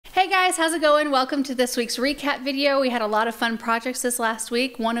Hey guys, how's it going? Welcome to this week's recap video. We had a lot of fun projects this last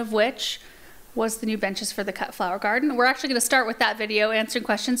week, one of which was the new benches for the cut flower garden. We're actually going to start with that video answering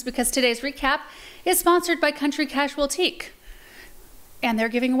questions because today's recap is sponsored by Country Casual Teak. And they're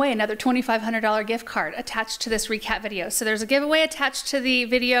giving away another $2,500 gift card attached to this recap video. So there's a giveaway attached to the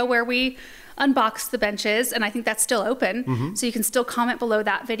video where we unbox the benches, and I think that's still open. So you can still comment below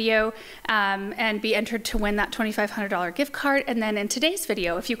that video and be entered to win that $2,500 gift card. And then in today's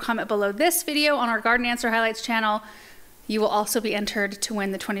video, if you comment below this video on our Garden Answer Highlights channel, you will also be entered to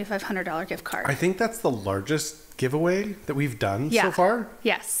win the $2,500 gift card. I think that's the largest giveaway that we've done so far.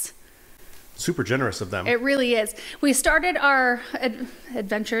 Yes. Super generous of them. It really is. We started our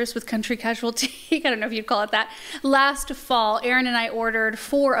adventures with Country Casual Teak, I don't know if you'd call it that, last fall. Erin and I ordered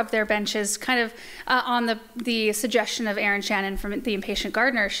 4 of their benches, kind of on the suggestion of Erin Shannon from The Impatient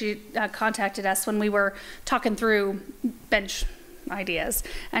Gardener. She contacted us when we were talking through bench ideas,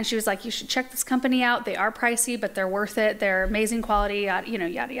 and she was like, you should check this company out. They are pricey, but they're worth it. They're amazing quality, yada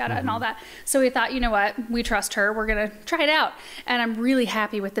yada and all that. So we thought, you know what, we trust her, we're gonna try it out. And I'm really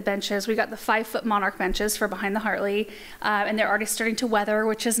happy with the benches. We got the 5-foot monarch benches for behind the Hartley, and they're already starting to weather,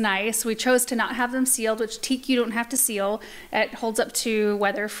 which is nice. We chose to not have them sealed, which teak you don't have to seal. It holds up to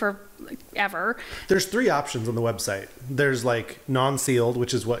weather for ever. There's 3 options on the website. There's like non-sealed,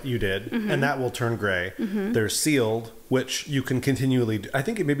 which is what you did, and that will turn gray. There's sealed, which you can continually do. I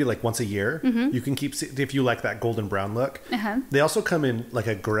think it may be like once a year. You can keep, if you like that golden brown look. They also come in like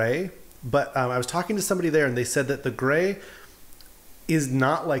a gray, but I was talking to somebody there and they said that the gray is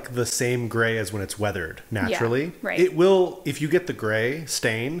not like the same gray as when it's weathered naturally. Yeah, right. It will, if you get the gray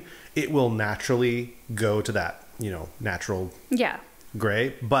stain, it will naturally go to that, natural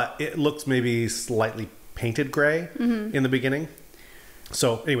gray, but it looks maybe slightly painted gray in the beginning.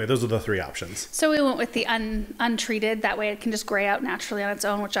 So anyway, those are the 3 options. So we went with the untreated. That way it can just gray out naturally on its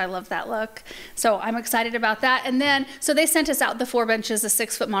own, which I love that look. So I'm excited about that. And then, so they sent us out the 4 benches, the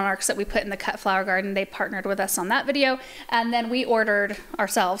 6-foot monarchs that we put in the cut flower garden. They partnered with us on that video. And then we ordered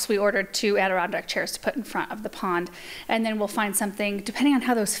 2 Adirondack chairs to put in front of the pond. And then we'll find something, depending on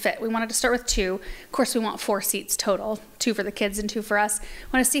how those fit. We wanted to start with 2. Of course, we want 4 seats total, 2 for the kids and 2 for us.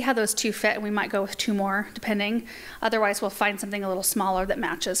 We want to see how those 2 fit, and we might go with 2 more, depending. Otherwise, we'll find something a little smaller that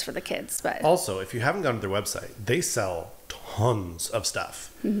matches for the kids. But also, if you haven't gone to their website, they sell tons of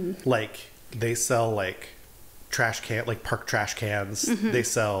stuff. Like they sell like trash can, like park trash cans. They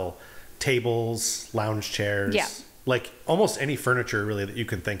sell tables, lounge chairs, like almost any furniture really that you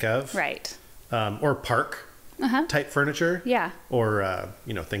can think of. Right. Or park type furniture. Yeah. Or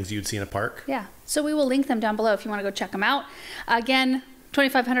things you'd see in a park. Yeah. So we will link them down below if you want to go check them out. Again,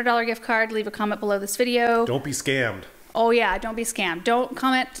 $2,500 gift card. Leave a comment below this video. Don't be scammed. Oh yeah, don't be scammed. Don't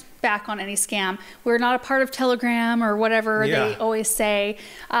comment back on any scam. We're not a part of Telegram or whatever they always say.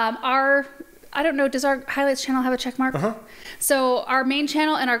 I don't know, does our highlights channel have a check mark? So our main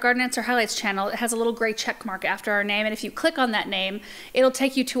channel and our Garden Answer Highlights channel, it has a little gray check mark after our name, and if you click on that name, it'll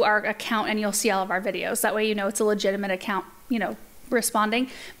take you to our account and you'll see all of our videos. That way you know it's a legitimate account, responding.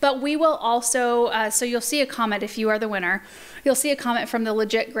 But we will also, so you'll see a comment if you are the winner. You'll see a comment from the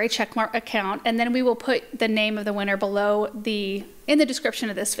legit gray checkmark account, and then we will put the name of the winner in the description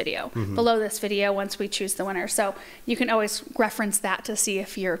of this video, below this video once we choose the winner. So you can always reference that to see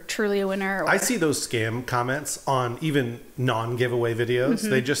if you're truly a winner. I see those scam comments on even non-giveaway videos.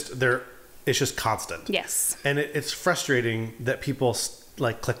 It's just constant. Yes. And it's frustrating that people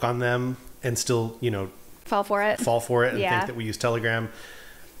like click on them and still, fall for it and think that we use Telegram.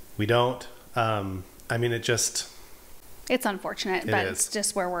 We don't. I mean, it's unfortunate, but it's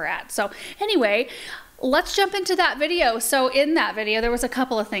just where we're at. So anyway, let's jump into that video. So in that video, there was a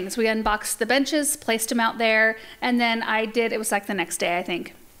couple of things. We unboxed the benches, placed them out there, and then it was like the next day, I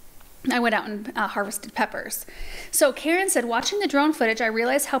think. I went out and harvested peppers. So Karen said, watching the drone footage, I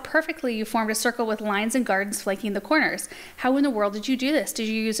realized how perfectly you formed a circle with lines and gardens flanking the corners. How in the world did you do this? Did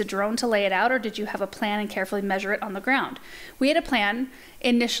you use a drone to lay it out, or did you have a plan and carefully measure it on the ground? We had a plan.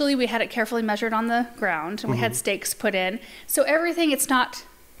 Initially, we had it carefully measured on the ground, and we had stakes put in. So everything, it's not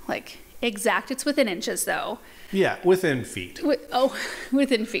like exact. It's within inches, though. Yeah, within feet.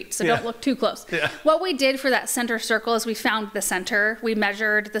 Within feet, so don't look too close. Yeah. What we did for that center circle is we found the center, we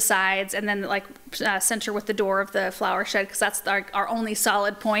measured the sides, and then like center with the door of the flower shed, because that's our only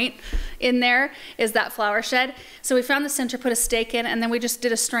solid point in there is that flower shed. So we found the center, put a stake in, and then we just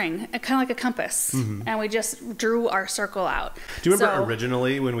did a string, kind of like a compass, and we just drew our circle out. Do you remember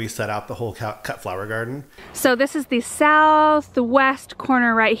originally when we set out the whole cut flower garden? So this is the southwest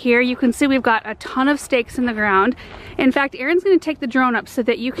corner right here. You can see we've got a ton of stakes in the ground. In fact, Erin's going to take the drone up so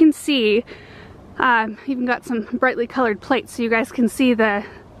that you can see, even got some brightly colored plates so you guys can see the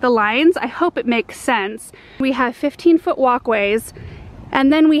the lines. I hope it makes sense. We have 15-foot walkways,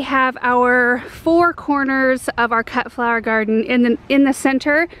 and then we have our 4 corners of our cut flower garden. In the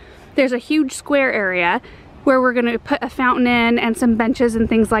center, there's a huge square area where we're gonna put a fountain in and some benches and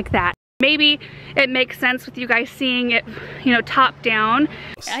things like that. Maybe it makes sense with you guys seeing it, you know, top down.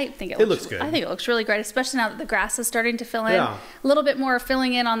 I think it looks good. I think it looks really great, especially now that the grass is starting to fill in. Yeah. A little bit more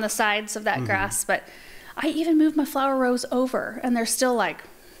filling in on the sides of that grass, but I even moved my flower rows over and they're still like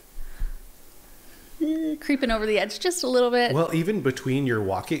creeping over the edge just a little bit. Well, even between your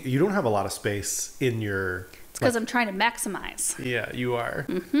walking, you don't have a lot of space in your... It's because I'm trying to maximize. Yeah, you are.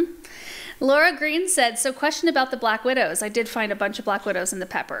 Laura Green said, so question about the black widows. I did find a bunch of black widows in the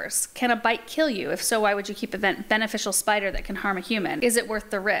peppers. Can a bite kill you? If so, why would you keep a beneficial spider that can harm a human? Is it worth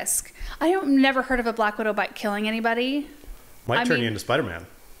the risk? Never heard of a black widow bite killing anybody. Might turn you into Spider-Man.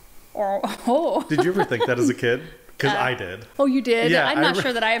 Oh. Did you ever think that as a kid? Because I did. Oh, you did? Yeah, I'm not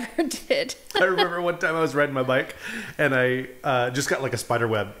sure that I ever did. I remember one time I was riding my bike and I just got like a spider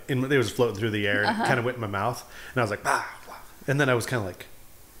web. It was floating through the air and it kind of went in my mouth. And I was like, ah. And then I was kind of like,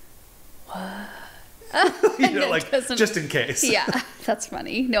 what? You know, like, just in case. Yeah, that's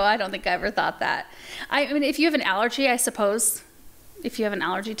funny. No, I don't think I ever thought that. I mean, if you have an allergy, I suppose, if you have an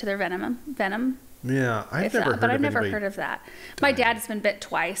allergy to their venom. Yeah, I've never heard of that. My dad has been bit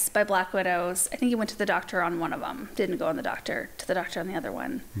twice by black widows. I think he went to the doctor on one of them. Didn't go to the doctor on the other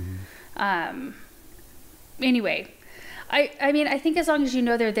one. Anyway, I mean, I think as long as you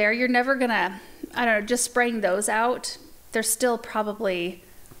know they're there, you're never gonna, I don't know, just spraying those out. There's still probably,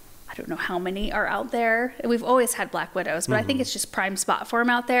 I don't know how many are out there. We've always had black widows, but I think it's just prime spot for them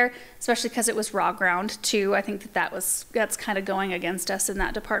out there, especially because it was raw ground too. I think that's kind of going against us in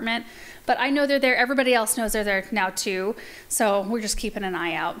that department. But I know they're there. Everybody else knows they're there now too. So we're just keeping an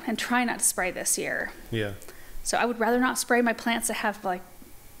eye out and trying not to spray this year. Yeah. So I would rather not spray my plants that have like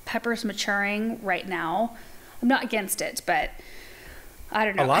peppers maturing right now. I'm not against it, but I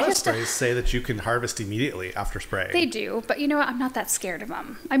don't know. A lot of sprays say that you can harvest immediately after spraying. They do, but you know what? I'm not that scared of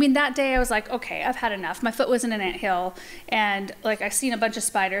them. I mean, that day I was like, okay, I've had enough. My foot was in an anthill, and like I seen a bunch of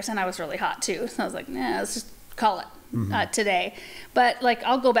spiders, and I was really hot too. So I was like, nah, let's just call it today. But like,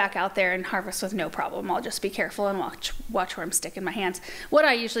 I'll go back out there and harvest with no problem. I'll just be careful and watch where I'm sticking my hands. What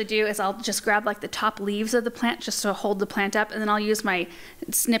I usually do is I'll just grab like the top leaves of the plant just to hold the plant up, and then I'll use my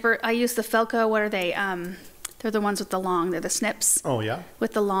snipper. I use the Felco. What are they? They're the ones with the long, they're the snips. Oh, yeah?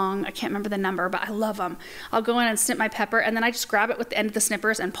 With the long, I can't remember the number, but I love them. I'll go in and snip my pepper, and then I just grab it with the end of the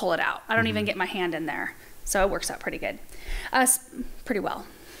snippers and pull it out. I don't even get my hand in there. So it works out pretty good. Pretty well.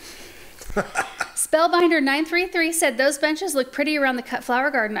 Spellbinder933 said, those benches look pretty around the cut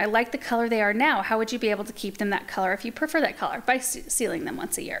flower garden. I like the color they are now. How would you be able to keep them that color if you prefer that color? By sealing them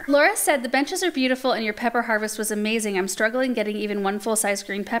once a year. Laura said, the benches are beautiful and your pepper harvest was amazing. I'm struggling getting even one full-size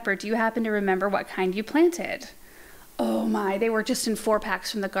green pepper. Do you happen to remember what kind you planted? Oh my, they were just in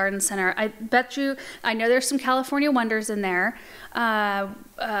 4-packs from the garden center. I bet you, I know there's some California Wonders in there.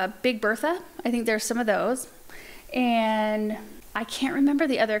 Big Bertha, I think there's some of those. And I can't remember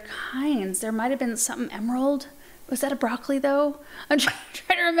the other kinds. There might have been something emerald. Was that a broccoli though? I'm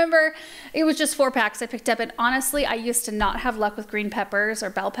trying to remember. It was just 4-packs I picked up. And honestly, I used to not have luck with green peppers or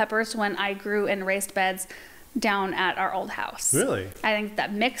bell peppers when I grew in raised beds down at our old house. Really? I think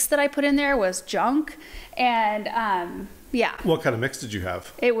that mix that I put in there was junk. And yeah. What kind of mix did you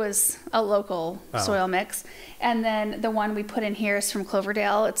have? It was a local soil mix. And then the one we put in here is from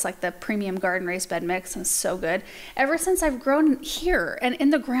Cloverdale. It's like the premium garden raised bed mix, and it's so good. Ever since I've grown here and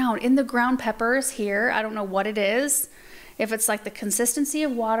in the ground peppers here, I don't know what it is. If it's like the consistency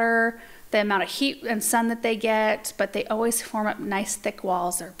of water, the amount of heat and sun that they get, but they always form up nice thick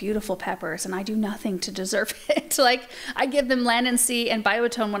walls. They're beautiful peppers, and I do nothing to deserve it. Like, I give them Land and Sea and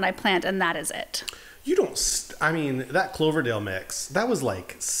Biotone when I plant, and that is it. You don't, I mean, that Cloverdale mix, that was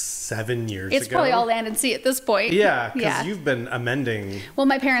like 7 years ago. It's probably all Land and Sea at this point. Yeah, because you've been amending. Well,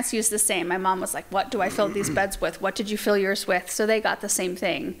 my parents used the same. My mom was like, what do I fill these beds with? What did you fill yours with? So they got the same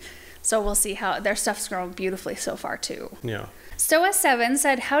thing. So we'll see how, their stuff's grown beautifully so far too. Yeah. Stoa7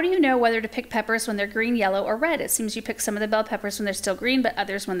 said, how do you know whether to pick peppers when they're green, yellow, or red? It seems you pick some of the bell peppers when they're still green, but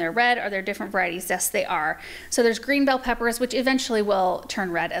others when they're red. Are there different varieties? Yes, they are. So there's green bell peppers, which eventually will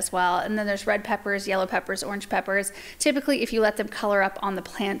turn red as well. And then there's red peppers, yellow peppers, orange peppers. Typically, if you let them color up on the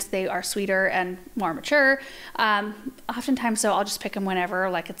plant, they are sweeter and more mature. Oftentimes, so I'll just pick them whenever,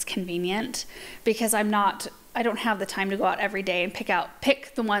 like it's convenient, because I don't have the time to go out every day and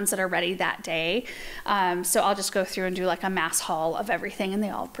pick the ones that are ready that day. So I'll just go through and do like a mass haul of everything, and they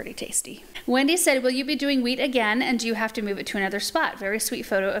all pretty tasty. Wendy said, will you be doing wheat again, and do you have to move it to another spot? Very sweet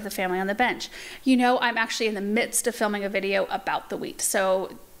photo of the family on the bench. You know, I'm actually in the midst of filming a video about the wheat.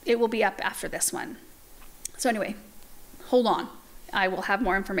 So it will be up after this one. So anyway, hold on. I will have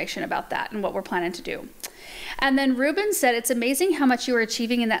more information about that and what we're planning to do. And then Ruben said, it's amazing how much you are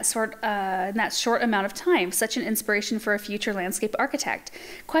achieving in that short amount of time. Such an inspiration for a future landscape architect.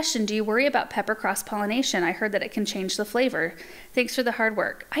 Question, do you worry about pepper cross-pollination? I heard that it can change the flavor. Thanks for the hard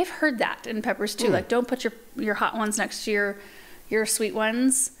work. I've heard that in peppers too. Like, don't put your hot ones next to your sweet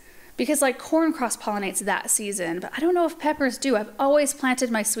ones. Because like corn cross-pollinates that season, but I don't know if peppers do. I've always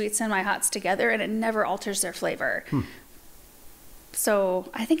planted my sweets and my hots together and it never alters their flavor. So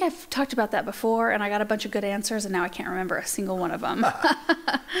I think I've talked about that before and I got a bunch of good answers and now I can't remember a single one of them.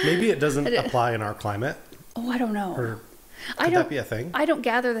 Maybe it doesn't apply in our climate. Oh, I don't know. Or could that be a thing? I don't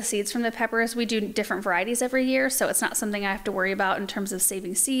gather the seeds from the peppers. We do different varieties every year, so it's not something I have to worry about in terms of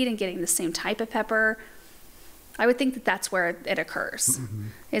saving seed and getting the same type of pepper. I would think that that's where it occurs,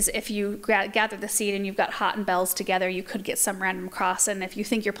 is if you gather the seed and you've got hot and bells together, you could get some random cross, and if you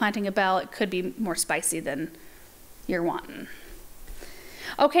think you're planting a bell, it could be more spicy than you're wanting.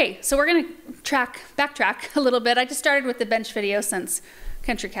 Okay, so we're going to backtrack a little bit. I just started with the bench video since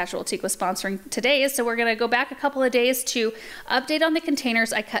Country Casual Teak was sponsoring today's, so we're going to go back a couple of days to update on the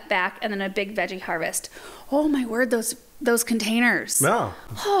containers I cut back and then a big veggie harvest. Oh my word, those containers. No.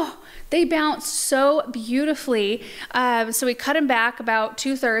 Oh, they bounce so beautifully. So we cut them back about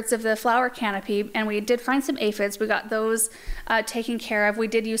 2/3 of the flower canopy, and we did find some aphids. We got those taken care of. We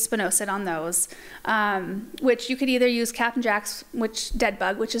did use spinosad on those, which you could either use Captain Jack's, dead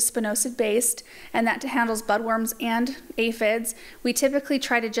bug, which is spinosad based, and that handles budworms and aphids. We typically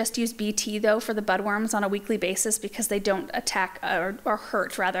try to just use BT though for the budworms on a weekly basis because they don't attack or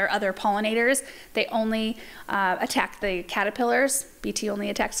hurt rather other pollinators. They only attack the caterpillars. BT only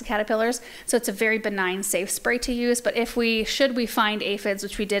attacks the caterpillars, so it's a very benign, safe spray to use. But should we find aphids,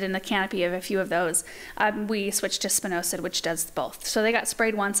 which we did in the canopy of a few of those, we switched to spinosad, which does both. So they got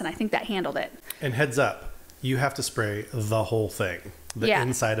sprayed once, and I think that handled it. And heads up, you have to spray the whole thing, the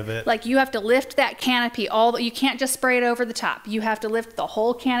inside of it. Like you have to lift that canopy you can't just spray it over the top. You have to lift the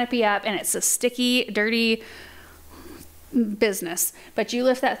whole canopy up, and it's a sticky, dirty business, but you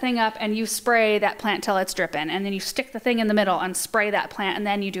lift that thing up and you spray that plant till it's dripping, and then you stick the thing in the middle and spray that plant, and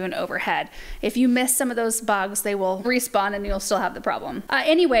then you do an overhead. If you miss some of those bugs, they will respawn and you'll still have the problem.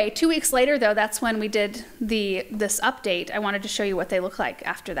 Anyway, 2 weeks later though, that's when we did this update. I wanted to show you what they look like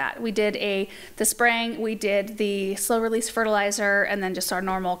after that. We did the spraying, we did the slow release fertilizer, and then just our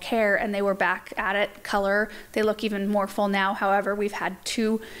normal care, and they were back at it. Color, they look even more full now. However, we've had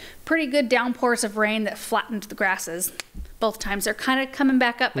 2 pretty good downpours of rain that flattened the grasses. Both times they're kind of coming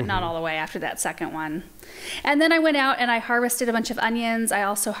back up, but not all the way after that second one. And then I went out and I harvested a bunch of onions. I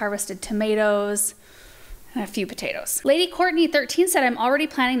also harvested tomatoes and a few potatoes. Lady Courtney 13 said, I'm already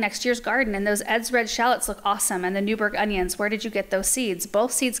planning next year's garden, and those Ed's red shallots look awesome, and the Newburgh onions. Where did you get those seeds?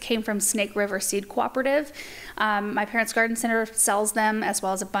 Both seeds came from Snake River Seed Cooperative. My parents' garden center sells them, as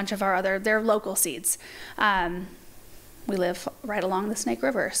well as a bunch of their local seeds. We live right along the Snake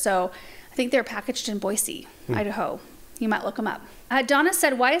River, so I think they're packaged in Boise, Idaho. You might look them up. Donna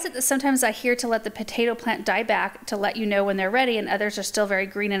said, why is it that sometimes I hear to let the potato plant die back to let you know when they're ready, and others are still very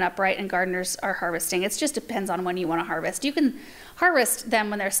green and upright and gardeners are harvesting? It just depends on when you want to harvest. You can harvest them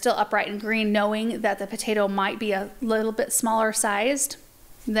when they're still upright and green, knowing that the potato might be a little bit smaller sized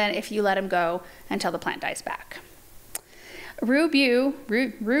than if you let them go until the plant dies back.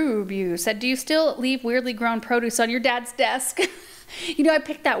 Rubu said, do you still leave weirdly grown produce on your dad's desk? You know, I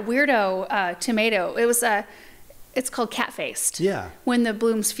picked that weirdo tomato. It's called cat-faced. Yeah. When the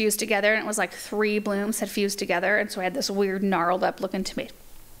blooms fused together, and it was like 3 blooms had fused together, and so I had this weird gnarled up looking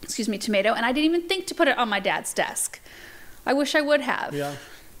tomato, and I didn't even think to put it on my dad's desk. I wish I would have. Yeah.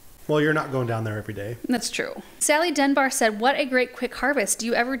 Well, you're not going down there every day. That's true. Sally Dunbar said, what a great quick harvest. Do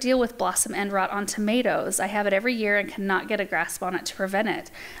you ever deal with blossom end rot on tomatoes? I have it every year and cannot get a grasp on it to prevent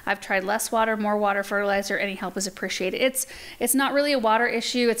it. I've tried less water, more water, fertilizer. Any help is appreciated. It's not really a water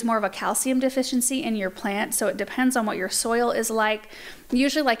issue. It's more of a calcium deficiency in your plant. So it depends on what your soil is like.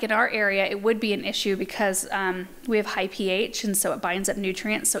 Usually, like in our area, it would be an issue because we have high pH, and so it binds up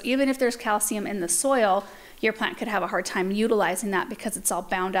nutrients. So even if there's calcium in the soil, your plant could have a hard time utilizing that because it's all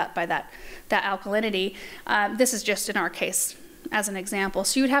bound up by that alkalinity. This is just in our case as an example.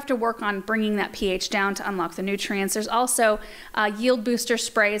 So you'd have to work on bringing that pH down to unlock the nutrients. There's also yield booster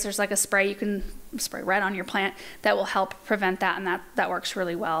sprays. There's like a spray you can spray right on your plant that will help prevent that, and that works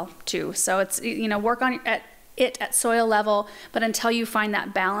really well too. So it's, work on it at soil level, but until you find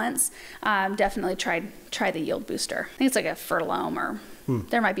that balance, definitely try the yield booster. I think it's like a Fertilome, or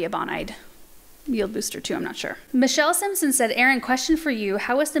there might be a Bonide yield booster too, I'm not sure. Michelle Simpson said, Erin, question for you.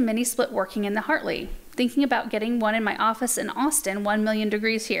 How is the mini split working in the Hartley? Thinking about getting one in my office in Austin, 1 million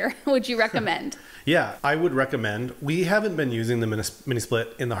degrees here. Would you recommend? Yeah, I would recommend. We haven't been using the mini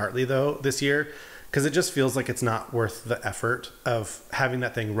split in the Hartley though this year because it just feels like it's not worth the effort of having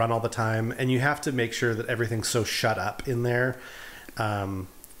that thing run all the time, and you have to make sure that everything's so shut up in there.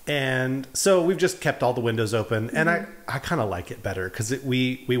 And so we've just kept all the windows open, and I kind of like it better because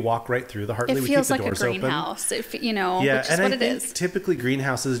we walk right through the Hartley. It feels like a greenhouse, which is what it is. Typically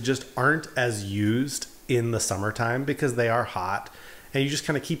greenhouses just aren't as used in the summertime because they are hot, and you just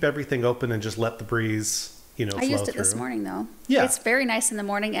kind of keep everything open and just let the breeze, flow I used it through. this morning though. Yeah. It's very nice in the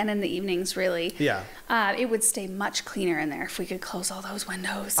morning and in the evenings, really. Yeah. It would stay much cleaner in there if we could close all those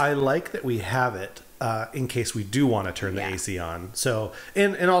windows. I like that we have it in case we do want to turn the AC on. So,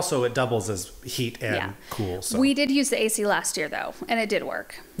 and also it doubles as heat and cool. So we did use the AC last year though, and it did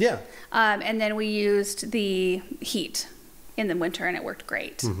work. Yeah. And then we used the heat in the winter, and it worked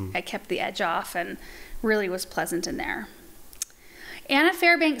great. I kept the edge off and really was pleasant in there. Anna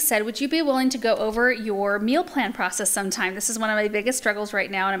Fairbanks said, would you be willing to go over your meal plan process sometime? This is one of my biggest struggles right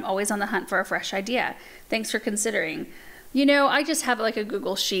now, and I'm always on the hunt for a fresh idea. Thanks for considering. I just have like a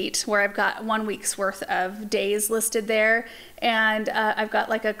Google sheet where I've got 1 week's worth of days listed there, and I've got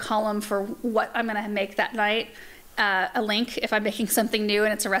like a column for what I'm going to make that night. A link if I'm making something new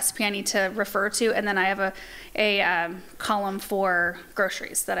and it's a recipe I need to refer to, and then I have a column for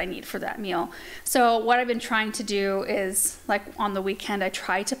groceries that I need for that meal. So what I've been trying to do is, like, on the weekend I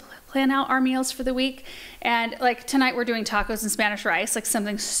try to plan out our meals for the week, and like tonight we're doing tacos and Spanish rice, like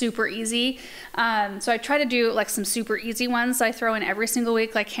something super easy. So I try to do like some super easy ones I throw in every single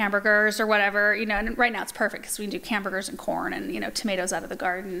week, like hamburgers or whatever, and right now it's perfect because we can do hamburgers and corn and tomatoes out of the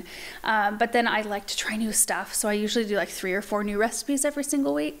garden. But then I like to try new stuff, so I usually do like 3 or 4 new recipes every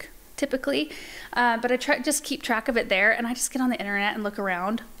single week typically. But I just keep track of it there, and I just get on the internet and look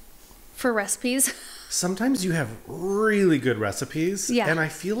around for recipes. Sometimes you have really good recipes, and I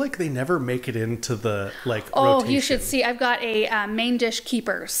feel like they never make it into the rotation. You should see. I've got a main dish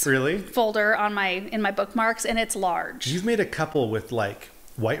keepers folder in my bookmarks, and it's large. You've made a couple with like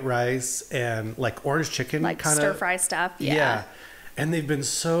white rice and like orange chicken, like kind of stir fry stuff. Yeah, and they've been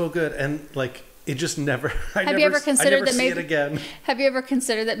so good, and like it just never. Have you ever considered that maybe it again? Have you ever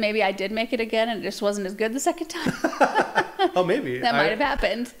considered that maybe I did make it again and it just wasn't as good the second time? Oh, maybe. That might have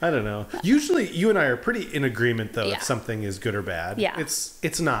happened. I don't know. Usually you and I are pretty in agreement though if something is good or bad. Yeah.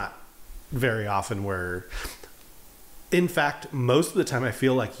 It's not very often where, in fact, most of the time I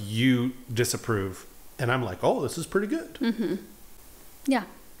feel like you disapprove and I'm like, oh, this is pretty good. Mm-hmm. Yeah.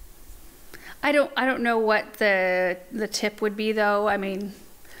 I don't know what the tip would be though. I mean,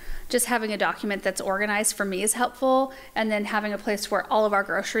 just having a document that's organized for me is helpful, and then having a place where all of our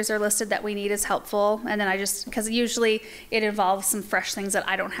groceries are listed that we need is helpful. And then because usually it involves some fresh things that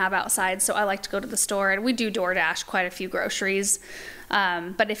I don't have outside, so I like to go to the store, and we do DoorDash quite a few groceries.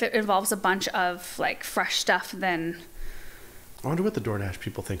 But if it involves a bunch of like fresh stuff, then I wonder what the DoorDash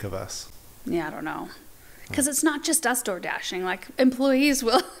people think of us. Yeah, I don't know. Because it's not just us door dashing, like employees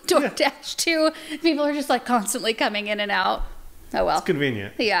will door dash too. People are just like constantly coming in and out. Oh well. It's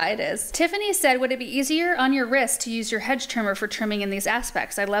convenient. Yeah, it is. Tiffany said, would it be easier on your wrist to use your hedge trimmer for trimming in these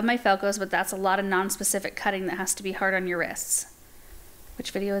aspects? I love my Felcos, but that's a lot of non-specific cutting that has to be hard on your wrists.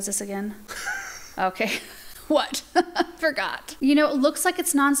 Which video is this again? Okay. What? Forgot. It looks like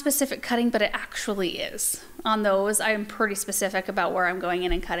it's non-specific cutting, but it actually is. On those, I'm pretty specific about where I'm going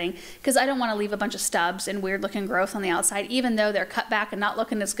in and cutting, because I don't want to leave a bunch of stubs and weird looking growth on the outside. Even though they're cut back and not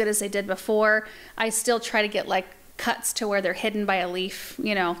looking as good as they did before, I still try to get like cuts to where they're hidden by a leaf,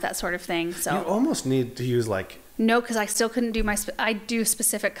 that sort of thing. So you almost need to use like... No, because I still couldn't do I do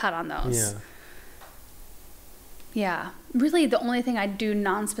specific cut on those. Yeah. Yeah. Really, the only thing I do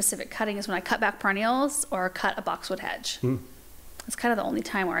non-specific cutting is when I cut back perennials or cut a boxwood hedge. It's kind of the only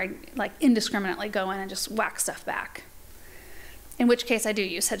time where I like indiscriminately go in and just whack stuff back. In which case I do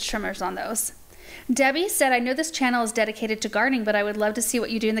use hedge trimmers on those. Debbie said, I know this channel is dedicated to gardening, but I would love to see what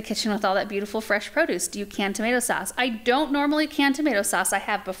you do in the kitchen with all that beautiful fresh produce. Do you can tomato sauce? I don't normally can tomato sauce. I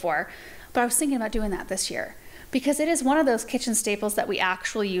have before, but I was thinking about doing that this year because it is one of those kitchen staples that we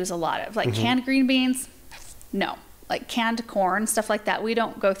actually use a lot of. Like canned green beans, no. Like canned corn, stuff like that, we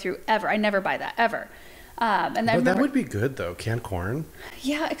don't go through ever. I never buy that, ever. And but that would be good though, canned corn.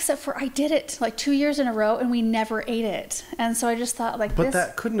 Yeah, except for I did it like 2 years in a row and we never ate it. And so I just thought But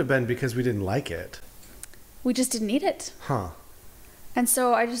that couldn't have been because we didn't like it. We just didn't eat it. Huh. And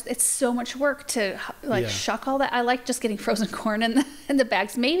so it's so much work to shuck all that. I like just getting frozen corn in the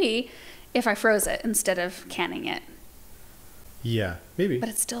bags. Maybe if I froze it instead of canning it. Yeah, maybe. But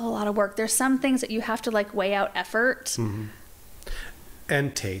it's still a lot of work. There's some things that you have to like weigh out effort.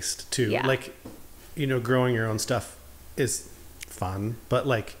 And taste too. Yeah. Like growing your own stuff is fun, but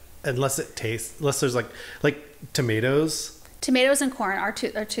like unless there's like tomatoes. Tomatoes and corn are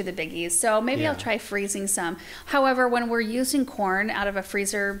two the biggies. So maybe I'll try freezing some. However, when we're using corn out of a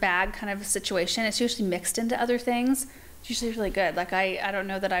freezer bag kind of a situation, it's usually mixed into other things. It's usually really good. Like I don't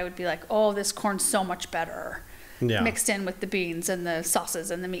know that I would be like, oh, this corn's so much better. Yeah. Mixed in with the beans and the sauces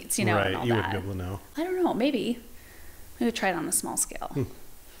and the meats, and all that. You wouldn't be able to know. I don't know. Maybe try it on a small scale.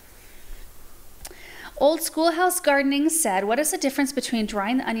 Old Schoolhouse Gardening said, what is the difference between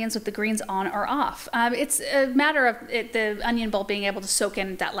drying the onions with the greens on or off? It's a matter of the onion bulb being able to soak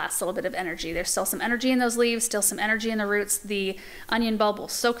in that last little bit of energy. There's still some energy in those leaves, still some energy in the roots. The onion bulb will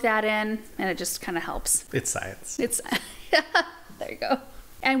soak that in, and it just kind of helps. It's science. There you go.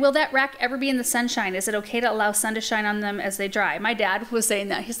 And will that rack ever be in the sunshine? Is it okay to allow sun to shine on them as they dry? My dad was saying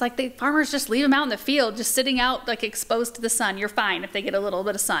that. He's like, the farmers just leave them out in the field, just sitting out, like exposed to the sun. You're fine if they get a little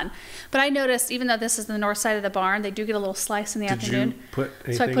bit of sun. But I noticed, even though this is the north side of the barn, they do get a little slice in the afternoon. Did you put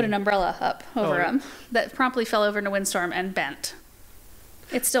anything? So I put an umbrella up over them that promptly fell over in a windstorm and bent.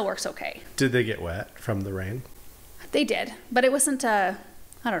 It still works okay. Did they get wet from the rain? They did, but it wasn't, I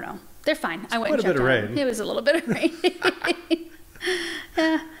don't know. They're fine. I went and checked on them. It was a little bit of rain.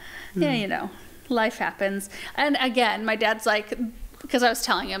 Yeah, life happens. And again, my dad's like, because I was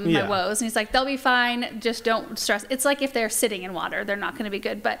telling him my woes, and he's like, they'll be fine, just don't stress. It's like if they're sitting in water, they're not going to be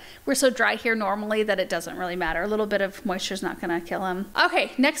good, but we're so dry here normally that it doesn't really matter. A little bit of moisture is not going to kill them.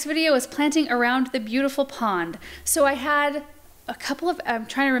 Okay, next video is planting around the beautiful pond. So I had a couple of, I'm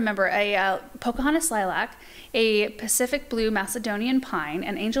trying to remember, a Pocahontas lilac, a Pacific blue Macedonian pine,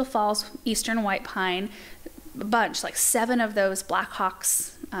 an Angel Falls eastern white pine, a bunch, like 7 of those Black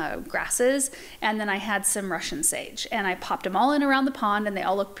Hawks grasses, and then I had some Russian sage, and I popped them all in around the pond, and they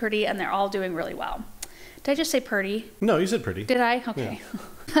all look pretty, and they're all doing really well. Did I just say pretty? No, you said pretty. Did I? Okay.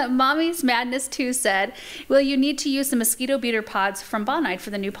 Yeah. Mommy's Madness 2 said, will you need to use the mosquito beater pods from Bonide for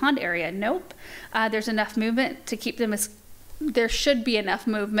the new pond area? Nope. There's enough movement to keep them there should be enough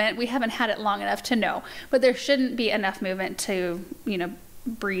movement. We haven't had it long enough to know, but there shouldn't be enough movement to,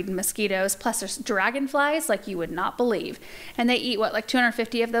 breed mosquitoes. Plus there's dragonflies like you would not believe, and they eat like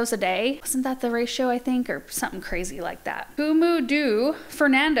 250 of those a day. Wasn't that the ratio, I think, or something crazy like that? Boomoo Doo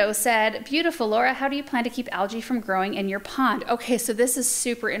Fernando said, beautiful Laura, how do you plan to keep algae from growing in your pond? Okay, so this is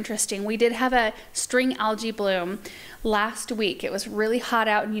super interesting. We did have a string algae bloom last week. It was really hot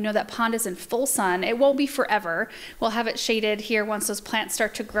out, and that pond is in full sun. It won't be forever. We'll have it shaded here once those plants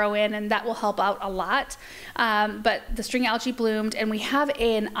start to grow in, and that will help out a lot. But the string algae bloomed, and we have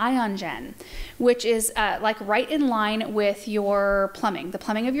an ion gen, which is like right in line with your plumbing, the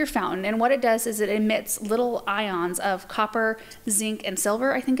plumbing of your fountain. And what it does is it emits little ions of copper, zinc, and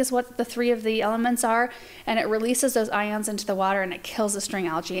silver, I think is what the 3 of the elements are. And it releases those ions into the water, and it kills the string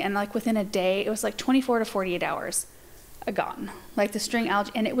algae. And like within a day, it was like 24 to 48 hours. Gone, like the string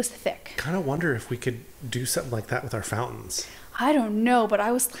algae, and it was thick. Kind of wonder if we could do something like that with our fountains. I don't know, but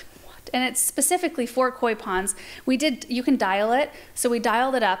I was like, what? And it's specifically for koi ponds. You can dial it, so we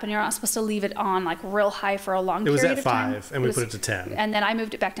dialed it up, and you're not supposed to leave it on like real high for a long period of time. It was at 5, and we put it to 10. And then I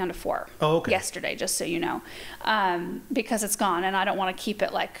moved it back down to 4 yesterday, just so you know, because it's gone, and I don't want to keep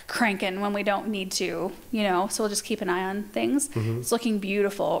it like cranking when we don't need to, so we'll just keep an eye on things. It's looking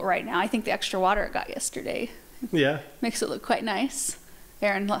beautiful right now. I think the extra water it got yesterday makes it look quite nice.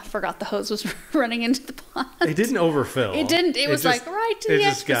 Aaron forgot the hose was running into the pond. It didn't overfill. It didn't. It was just, like right to the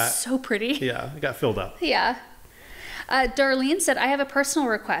edge. It was so pretty. Yeah, it got filled up. Yeah. Darlene said, I have a personal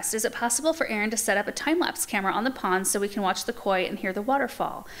request. Is it possible for Aaron to set up a time-lapse camera on the pond so we can watch the koi and hear the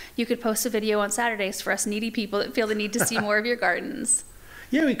waterfall? You could post a video on Saturdays for us needy people that feel the need to see more of your gardens.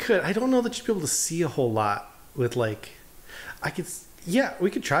 Yeah, we could. I don't know that you'd be able to see a whole lot with we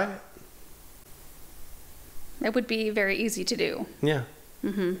could try it. It would be very easy to do. Yeah.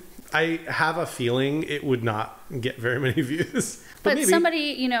 I have a feeling it would not get very many views. But maybe.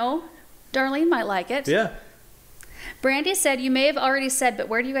 Somebody, Darlene might like it. Yeah. Brandy said, you may have already said, but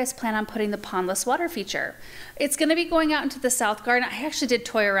where do you guys plan on putting the pondless water feature? It's going to be going out into the south garden. I actually did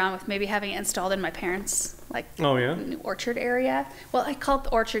toy around with maybe having it installed in my parents' orchard area. Well, I call it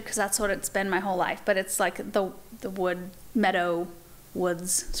the orchard because that's what it's been my whole life, but it's like the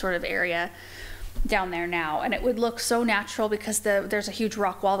woods sort of area down there now, and it would look so natural because there's a huge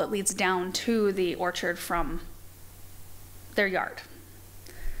rock wall that leads down to the orchard from their yard.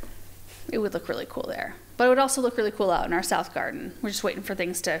 It would look really cool there, but it would also look really cool out in our south garden. We're just waiting for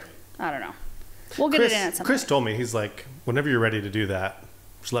things to, I don't know. We'll get it in at some Chris point. Told me, he's like, whenever you're ready to do that,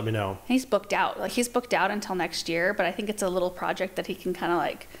 just let me know. He's booked out. He's booked out until next year, but I think it's a little project that he can kind of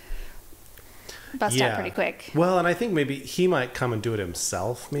bust out pretty quick. Well, and I think maybe he might come and do it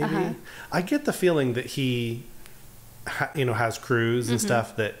himself, maybe. I get the feeling that he, has crews and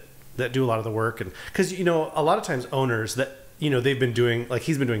stuff that do a lot of the work. And because, a lot of times owners that, they've been doing, like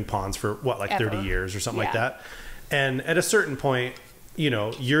he's been doing ponds for what, like Ever. 30 years or something like that. And at a certain point,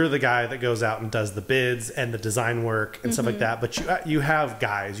 you're the guy that goes out and does the bids and the design work and stuff like that. But you have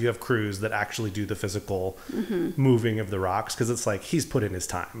guys, you have crews that actually do the physical moving of the rocks, because it's like he's put in his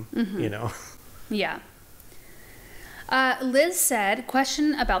time, Yeah. Liz said,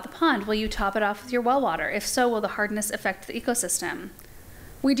 question about the pond. Will you top it off with your well water? If so, will the hardness affect the ecosystem?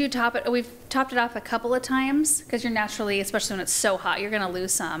 We do top it. We've topped it off a couple of times because you're naturally, especially when it's so hot, you're going to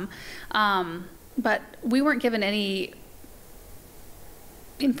lose some. But we weren't given any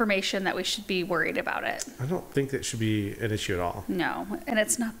information that we should be worried about it. I don't think that should be an issue at all. No. And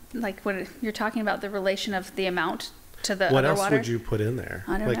it's not like when you're talking about the relation of the amount to the what other else water. would you put in there?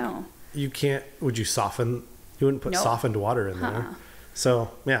 I don't know. You can't, would you soften? You wouldn't put Nope. softened water in there. So,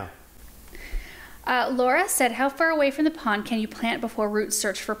 yeah. Laura said, how far away from the pond can you plant before roots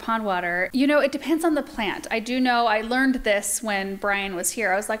search for pond water? It depends on the plant. I do know, I learned this when Brian was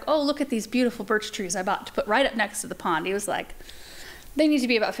here. I was like, oh, look at these beautiful birch trees I bought to put right up next to the pond. He was like, they need to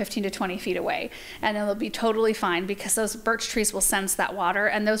be about 15 to 20 feet away, and then they'll be totally fine because those birch trees will sense that water,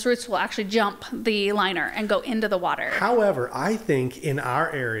 and those roots will actually jump the liner and go into the water. However, I think in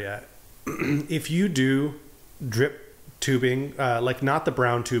our area, if you do drip tubing, like not the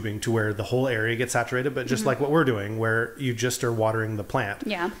brown tubing to where the whole area gets saturated, but just like what we're doing, where you just are watering the plant.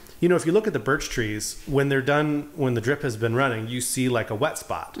 Yeah. If you look at the birch trees, when they're done, when the drip has been running, you see like a wet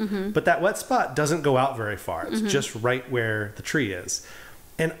spot. But that wet spot doesn't go out very far. It's just right where the tree is.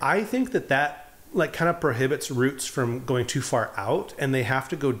 And I think that like kind of prohibits roots from going too far out, and they have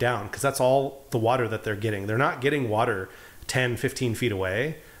to go down because that's all the water that they're getting. They're not getting water 10, 15 feet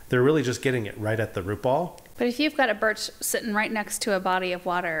away. They're really just getting it right at the root ball. But if you've got a birch sitting right next to a body of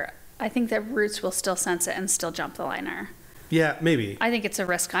water, I think that roots will still sense it and still jump the liner. Yeah, maybe. I think it's a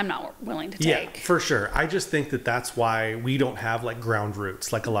risk I'm not willing to take. Yeah, for sure. I just think that that's why we don't have like ground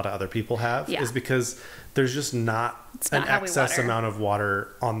roots like a lot of other people have, is because there's just not an excess amount of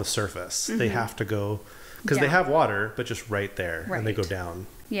water on the surface. They have to go, because they have water, but just right there, and they go down.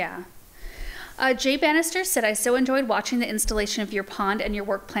 Yeah. Jay Bannister said, I so enjoyed watching the installation of your pond and your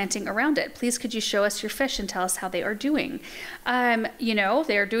work planting around it. Please could you show us your fish and tell us how they are doing?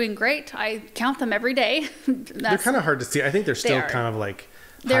 They are doing great. I count them every day. They're kind of hard to see. I think they're still kind of like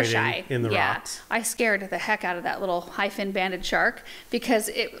they're hiding shy in the rocks. I scared the heck out of that little high-fin banded shark because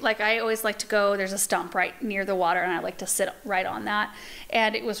I always like to go, there's a stump right near the water and I like to sit right on that.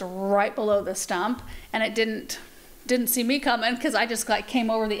 And it was right below the stump and it didn't see me coming because I just came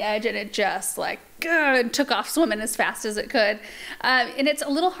over the edge and it just and took off swimming as fast as it could. And it's a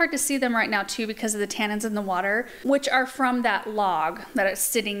little hard to see them right now too because of the tannins in the water, which are from that log that is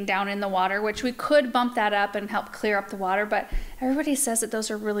sitting down in the water, which we could bump that up and help clear up the water. But everybody says that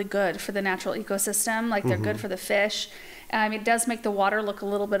those are really good for the natural ecosystem. Like they're good for the fish. It does make the water look a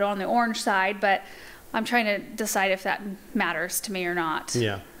little bit on the orange side, but I'm trying to decide if that matters to me or not.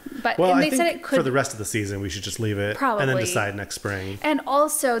 Yeah. But well, they I think said it could, for the rest of the season, we should just leave it probably, and then decide next spring. And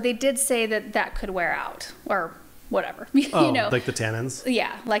also, they did say that could wear out or whatever. Oh, like the tannins?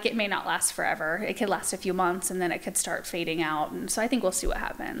 Yeah, like it may not last forever. It could last a few months and then it could start fading out. And so I think we'll see what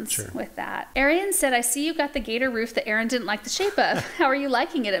happens with that. Arian said, I see you got the gator roof that Aaron didn't like the shape of. How are you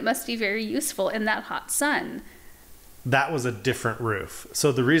liking it? It must be very useful in that hot sun. That was a different roof.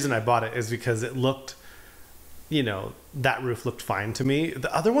 So the reason I bought it is because it looked, that roof looked fine to me.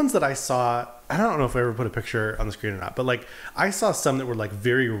 The other ones that I saw, I don't know if I ever put a picture on the screen or not, but I saw some that were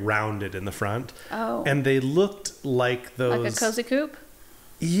very rounded in the front. Oh. And they looked like those. Like a cozy coop?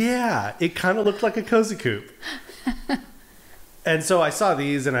 Yeah, it kind of looked like a cozy coop. And so I saw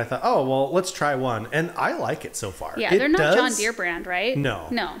these and I thought, oh, well, let's try one. And I like it so far. Yeah, they're not John Deere brand, right? No.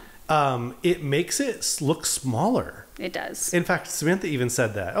 No. It makes it look smaller. It does. In fact, Samantha even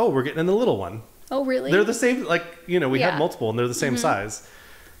said that. Oh, we're getting in the little one. Oh, really? They're the same, we had multiple and they're the same size.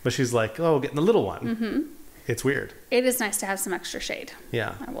 But she's like, oh, getting the little one. It's weird. It is nice to have some extra shade.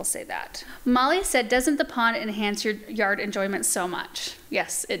 Yeah. I will say that. Molly said, doesn't the pond enhance your yard enjoyment so much?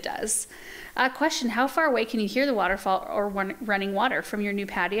 Yes, it does. Question, how far away can you hear the waterfall or running water from your new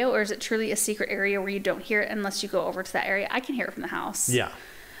patio? Or is it truly a secret area where you don't hear it unless you go over to that area? I can hear it from the house. Yeah.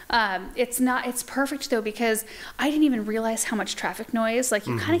 It's perfect though, because I didn't even realize how much traffic noise,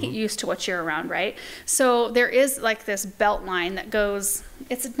 you kind of get used to what you're around, right? So there is this belt line that goes,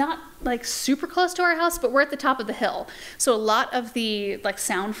 it's not super close to our house, but we're at the top of the hill. So a lot of the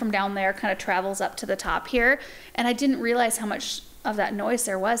sound from down there kind of travels up to the top here. And I didn't realize how much of that noise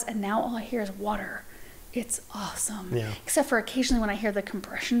there was, and now all I hear is water. It's awesome. Yeah. Except for occasionally when I hear the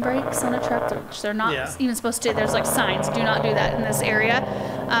compression brakes on a truck, which they're not Yeah. even supposed to. There's like signs, do not do that in this area.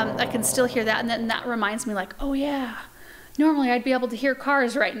 I can still hear that, and then that reminds me like, oh yeah, normally I'd be able to hear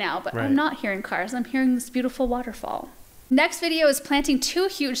cars right now, but Right. I'm not hearing cars. I'm hearing this beautiful waterfall. Next video is planting 2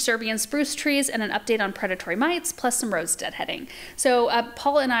 huge Serbian spruce trees and an update on predatory mites, plus some rose deadheading. So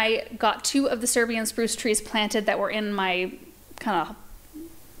Paul and I got 2 of the Serbian spruce trees planted that were in my kind of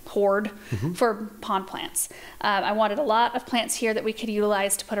hoard for pond plants. I wanted a lot of plants here that we could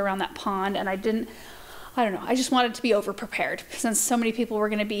utilize to put around that pond, and I don't know, I just wanted to be over prepared since so many people were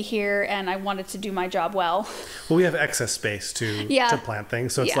going to be here, and I wanted to do my job well. Well, we have excess space to plant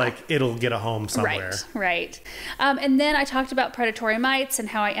things, so it's like it'll get a home somewhere. Right. And then I talked about predatory mites and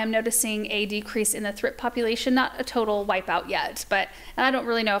how I am noticing a decrease in the thrip population, not a total wipeout yet, and I don't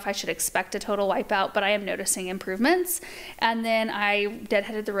really know if I should expect a total wipeout, but I am noticing improvements. And then I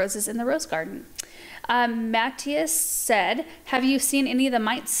deadheaded the roses in the rose garden. Matthias said, have you seen any of the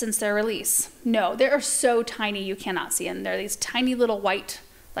mites since their release? No, they are so tiny you cannot see them. They're these tiny little white,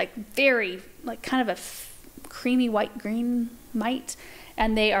 like very, like kind of a creamy white green mite,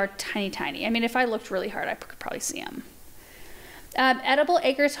 and they are tiny. I mean, if I looked really hard, I could probably see them. Edible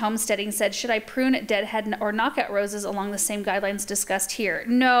Acres Homesteading said, should I prune deadhead or knockout roses along the same guidelines discussed here?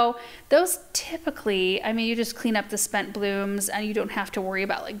 No, those typically, I mean, you just clean up the spent blooms and you don't have to worry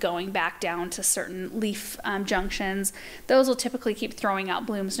about like going back down to certain leaf junctions. Those will typically keep throwing out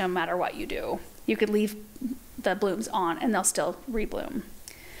blooms no matter what you do. You could leave the blooms on and they'll still rebloom.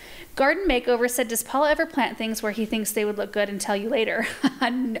 Garden Makeover said, does Paul ever plant things where he thinks they would look good and tell you later?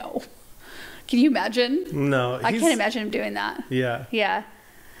 No. Can you imagine? No. I can't imagine him doing that. Yeah. Yeah.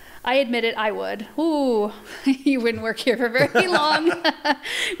 I admit it, I would. Ooh, you wouldn't work here for very long.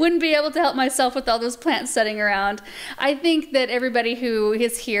 Wouldn't be able to help myself with all those plants sitting around. I think that everybody who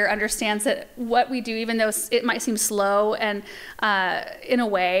is here understands that what we do, even though it might seem slow and in a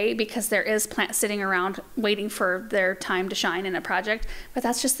way, because there is plants sitting around waiting for their time to shine in a project, but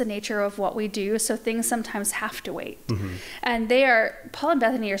that's just the nature of what we do. So things sometimes have to wait. And Paul and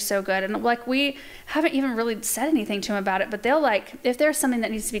Bethany are so good. And like, we haven't even really said anything to them about it, but they'll like, if there's something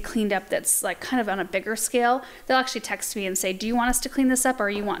that needs to be cleaned up that's like kind of on a bigger scale, they'll actually text me and say, do you want us to clean this up, or are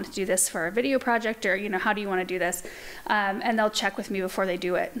you wanting to do this for a video project, or how do you want to do this? And they'll check with me before they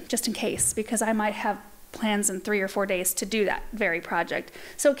do it, just in case, because I might have plans in 3 or 4 days to do that very project.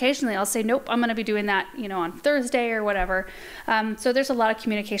 So occasionally I'll say, nope, I'm going to be doing that on Thursday or whatever. So there's a lot of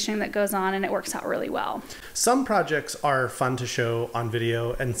communication that goes on, and it works out really well. Some projects are fun to show on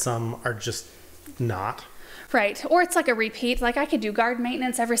video and some are just not. Right. Or it's like a repeat. Like I could do garden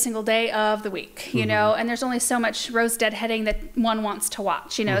maintenance every single day of the week, and there's only so much rose deadheading that one wants to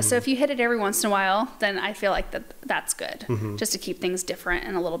watch, So if you hit it every once in a while, then I feel like that's good, just to keep things different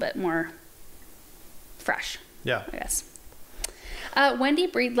and a little bit more fresh. Yeah. I guess. Wendy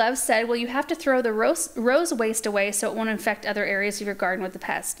Breedlove said, well, you have to throw the rose waste away so it won't infect other areas of your garden with the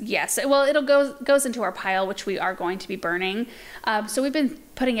pest. Yes. Well, it'll goes into our pile, which we are going to be burning. So we've been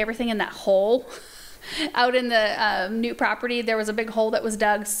putting everything in that hole. Out in the new property, there was a big hole that was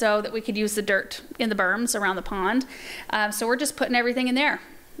dug so that we could use the dirt in the berms around the pond. So we're just putting everything in there.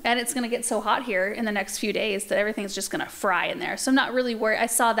 And it's going to get so hot here in the next few days that everything's just going to fry in there. So I'm not really worried. I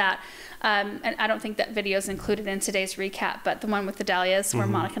saw that, and I don't think that video is included in today's recap, but the one with the dahlias where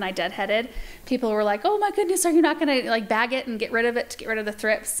Monica and I deadheaded, people were like, oh my goodness, are you not going to like bag it and get rid of it to get rid of the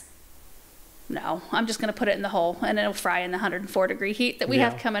thrips? No, I'm just going to put it in the hole, and it'll fry in the 104-degree heat that we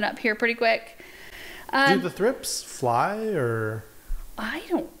have coming up here pretty quick. Do the thrips fly, or? I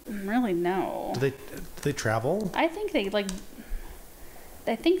don't really know. Do they travel? I think they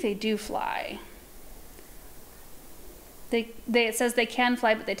do fly. It says they can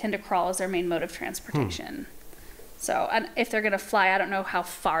fly, but they tend to crawl as their main mode of transportation. So if they're going to fly, I don't know how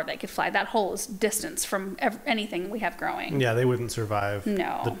far they could fly. That hole is distance from anything we have growing. Yeah, they wouldn't survive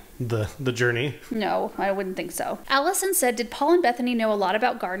the journey. No, I wouldn't think so. Allison said, did Paul and Bethany know a lot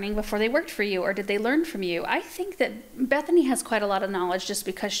about gardening before they worked for you, or did they learn from you? I think that Bethany has quite a lot of knowledge just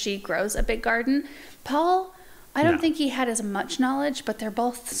because she grows a big garden. Paul, I don't think he had as much knowledge, but they're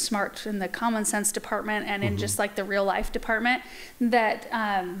both smart in the common sense department and in just like the real life department, that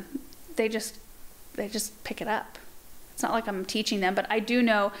they just pick it up. It's not like I'm teaching them, but I do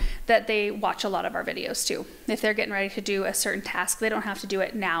know that they watch a lot of our videos too. If they're getting ready to do a certain task, they don't have to do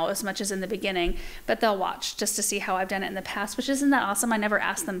it now as much as in the beginning, but they'll watch just to see how I've done it in the past, which isn't that awesome. I never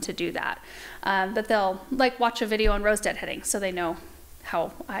asked them to do that. But they'll like watch a video on rose deadheading so they know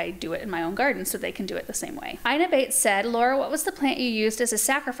how I do it in my own garden so they can do it the same way. Ina Bates said, Laura, what was the plant you used as a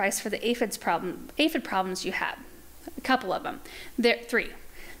sacrifice for the aphid problems you had? A couple of them. Three.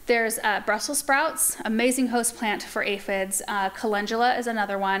 There's Brussels sprouts, amazing host plant for aphids. Calendula is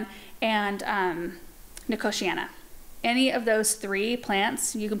another one, and Nicotiana. Any of those three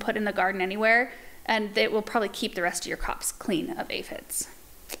plants you can put in the garden anywhere, and it will probably keep the rest of your crops clean of aphids.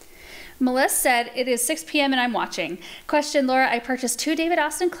 Melissa said, it is 6 p.m. and I'm watching. Question, Laura, I purchased 2 David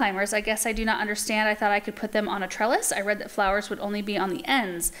Austin climbers. I guess I do not understand. I thought I could put them on a trellis. I read that flowers would only be on the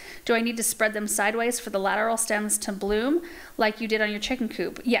ends. Do I need to spread them sideways for the lateral stems to bloom like you did on your chicken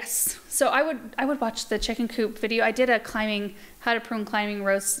coop? Yes. So I would watch the chicken coop video. I did a how to prune climbing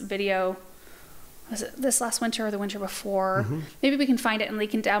rose video. Was it this last winter or the winter before? Maybe we can find it and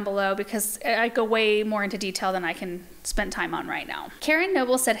link it down below because I go way more into detail than I can spend time on right now. Karen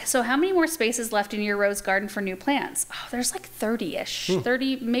Noble said, so how many more spaces left in your rose garden for new plants? Oh, there's like 30-ish,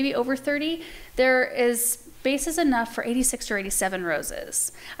 30, maybe over 30. There is spaces enough for 86 or 87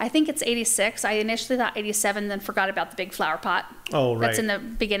 roses. I think it's 86. I initially thought 87, then forgot about the big flower pot. Oh, right. That's in the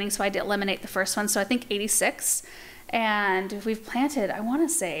beginning, so I did eliminate the first one. So I think 86. And we've planted, I want to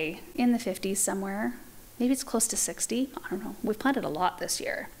say, in the 50s somewhere. Maybe it's close to 60. I don't know. We've planted a lot this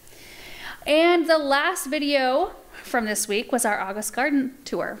year. And the last video from this week was our August garden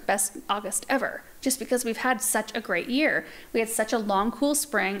tour. Best August ever. Just because we've had such a great year. We had such a long, cool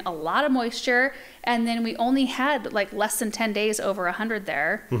spring, a lot of moisture, and then we only had like less than 10 days over 100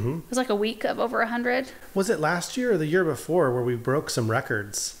 there. It was like a week of over 100. Was it last year or the year before where we broke some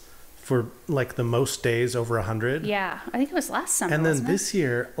records for like the most days over 100? Yeah, I think it was last summer. And then wasn't this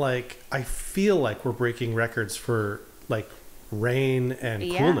year, like, I feel like we're breaking records for like rain and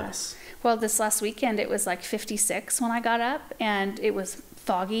coolness. Well, this last weekend it was like 56 when I got up, and it was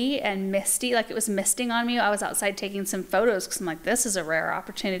foggy and misty. Like, it was misting on me. I was outside taking some photos because I'm like, this is a rare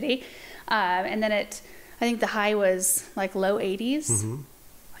opportunity. And then I think the high was like low 80s.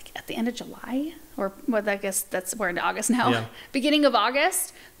 Like at the end of July, or well, I guess we're into August now. Yeah. Beginning of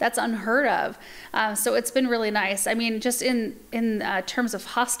August, that's unheard of. So it's been really nice. I mean, just in terms of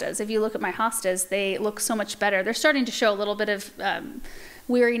hostas, if you look at my hostas, they look so much better. They're starting to show a little bit of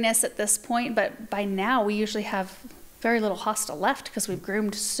weariness at this point, but by now we usually have very little hosta left because we've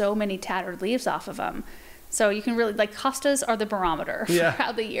groomed so many tattered leaves off of them. So you can really, like, hostas are the barometer for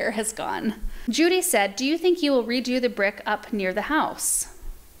how the year has gone. Judy said, do you think you will redo the brick up near the house?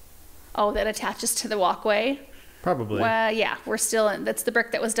 Oh, that attaches to the walkway? Probably. Well, yeah, we're still in. That's the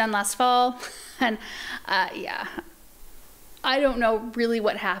brick that was done last fall. And yeah, I don't know really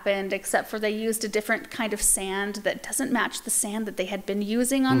what happened, except for they used a different kind of sand that doesn't match the sand that they had been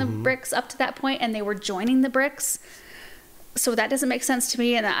using on the bricks up to that point, and they were joining the bricks. So that doesn't make sense to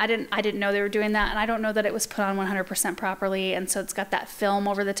me, and I didn't know they were doing that, and I don't know that it was put on 100% properly, and so it's got that film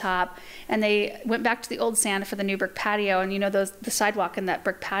over the top. And they went back to the old sand for the new brick patio, and you know, the sidewalk and that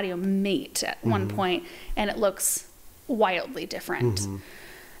brick patio meet at one point, and it looks wildly different.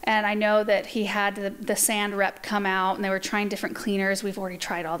 And I know that he had the sand rep come out, and they were trying different cleaners. We've already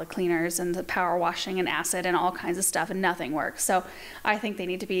tried all the cleaners and the power washing and acid and all kinds of stuff, and nothing works. So I think they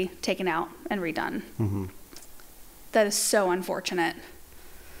need to be taken out and redone. That is so unfortunate.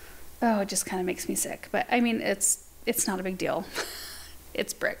 Oh, it just kind of makes me sick. But I mean, it's not a big deal.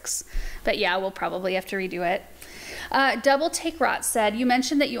 It's bricks. But yeah, we'll probably have to redo it. Double Take Rot said, you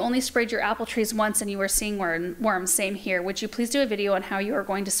mentioned that you only sprayed your apple trees once and you were seeing worms. Same here. Would you please do a video on how you are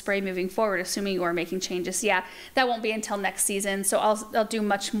going to spray moving forward, assuming you are making changes? Yeah, that won't be until next season. So I'll do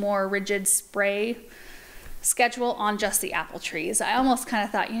much more rigid spray schedule on just the apple trees. I almost kind of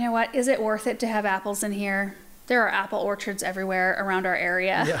thought, you know what, is it worth it to have apples in here? There are apple orchards everywhere around our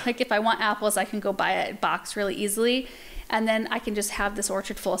area. Yeah. Like, if I want apples, I can go buy a box really easily. And then I can just have this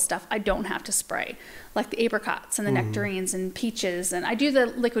orchard full of stuff I don't have to spray, like the apricots and the nectarines and peaches. And I do the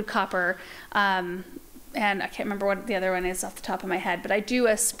liquid copper, and I can't remember what the other one is off the top of my head, but I do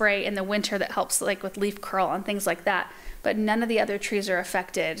a spray in the winter that helps, like, with leaf curl and things like that. But none of the other trees are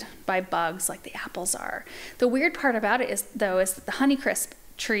affected by bugs like the apples are. The weird part about it is that the Honeycrisp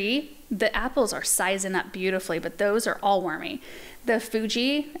tree, the apples are sizing up beautifully, but those are all wormy. The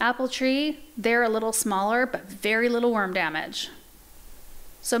Fuji apple tree, they're a little smaller, but very little worm damage.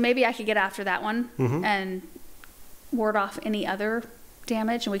 So maybe I could get after that one and ward off any other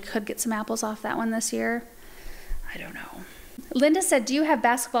damage, and we could get some apples off that one this year. I don't know. Linda said, do you have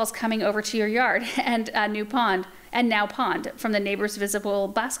basketballs coming over to your yard and a new pond? And now pond from the neighbor's visible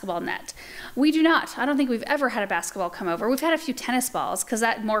basketball net? We do not. I don't think we've ever had a basketball come over. We've had a few tennis balls because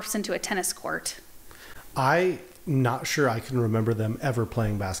that morphs into a tennis court. I'm not sure I can remember them ever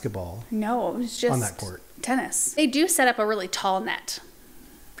playing basketball. No, it was just on that court. Tennis. They do set up a really tall net.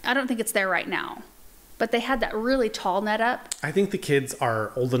 I don't think it's there right now, but they had that really tall net up. I think the kids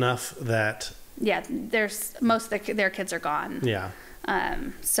are old enough that Yeah, there's most of their kids are gone. Yeah.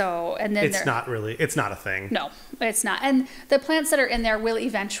 So, and then it's not a thing. No, it's not. And the plants that are in there will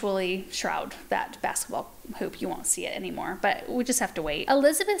eventually shroud that basketball hoop. You won't see it anymore, but we just have to wait.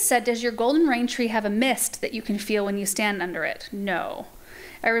 Elizabeth said, does your golden rain tree have a mist that you can feel when you stand under it? No.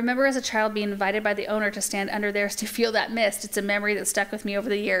 I remember as a child being invited by the owner to stand under theirs to feel that mist. It's a memory that stuck with me over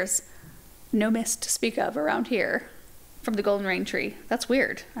the years. No mist to speak of around here from the golden rain tree. That's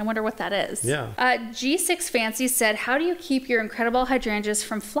weird. I wonder what that is. Yeah. G6 Fancy said, how do you keep your incredible hydrangeas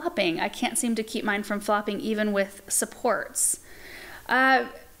from flopping? I can't seem to keep mine from flopping even with supports.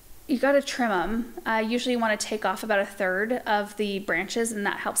 You got to trim them. Usually you want to take off about a third of the branches, and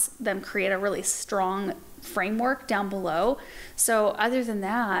that helps them create a really strong framework down below. So other than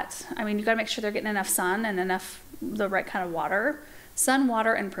that, I mean, you got to make sure they're getting enough sun and enough the right kind of water. Sun,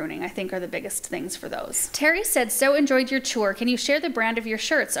 water, and pruning, I think, are the biggest things for those. Terry said, so enjoyed your tour. Can you share the brand of your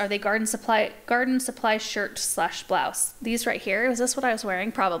shirts? Are they Garden Supply shirt / blouse? These right here, is this what I was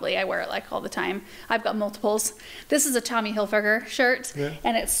wearing? Probably. I wear it like all the time. I've got multiples. This is a Tommy Hilfiger shirt,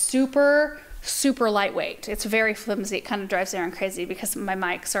 and it's super lightweight. It's very flimsy. It kind of drives Aaron crazy because my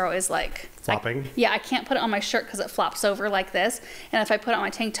mics are always like flopping. I can't put it on my shirt because it flops over like this. And if I put it on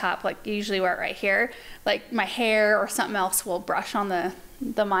my tank top, like you usually wear it right here, like my hair or something else will brush on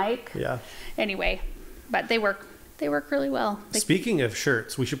the mic. Yeah. Anyway, but they work really well. Speaking of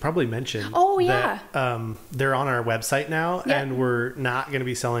shirts, we should probably mention that they're on our website now, and we're not going to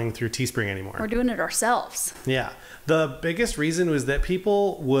be selling through Teespring anymore. We're doing it ourselves. Yeah. The biggest reason was that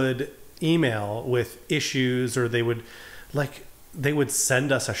people would email with issues, or they would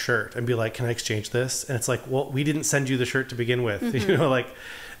send us a shirt and be like, can I exchange this? And it's like, well, we didn't send you the shirt to begin with.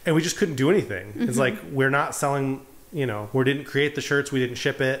 And we just couldn't do anything. It's like, we're not selling, we didn't create the shirts, we didn't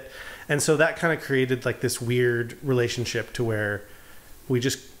ship it. And so that kind of created like this weird relationship to where we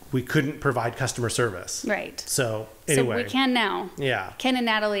couldn't provide customer service. Right. So anyway. So we can now. Yeah. Ken and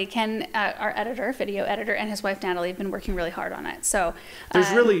Natalie, our video editor, and his wife Natalie have been working really hard on it. So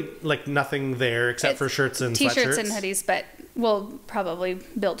there's really like nothing there except for shirts and t-shirts sweatshirts. And hoodies, but we'll probably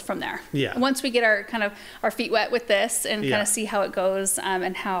build from there. Yeah. Once we get our feet wet with this and kind of see how it goes,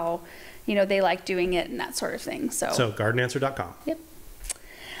 and how, they like doing it and that sort of thing. So gardenanswer.com.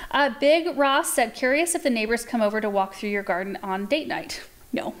 Yep. Big Ross said, curious if the neighbors come over to walk through your garden on date night.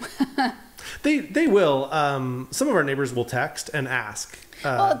 No. They will. Some of our neighbors will text and ask.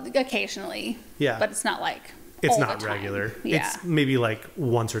 Well, occasionally. Yeah. But it's not like it's all not the time. Regular. Yeah. It's maybe like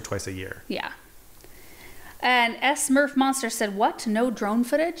once or twice a year. Yeah. And S. Murph Monster said, what? No drone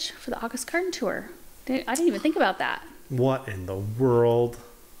footage for the August garden tour? I didn't even think about that. What in the world?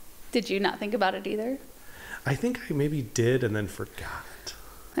 Did you not think about it either? I think I maybe did and then forgot it.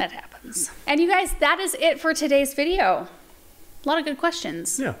 That happens. And you guys, that is it for today's video. A lot of good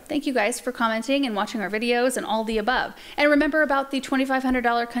questions. Yeah. Thank you guys for commenting and watching our videos and all the above. And remember about the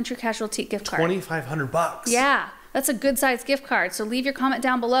 $2,500 Country Casualty gift card. $2,500. Yeah, that's a good sized gift card. So leave your comment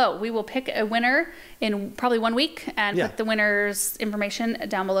down below. We will pick a winner in probably 1 week and put the winner's information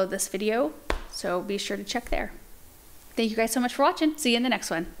down below this video. So be sure to check there. Thank you guys so much for watching. See you in the next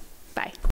one. Bye.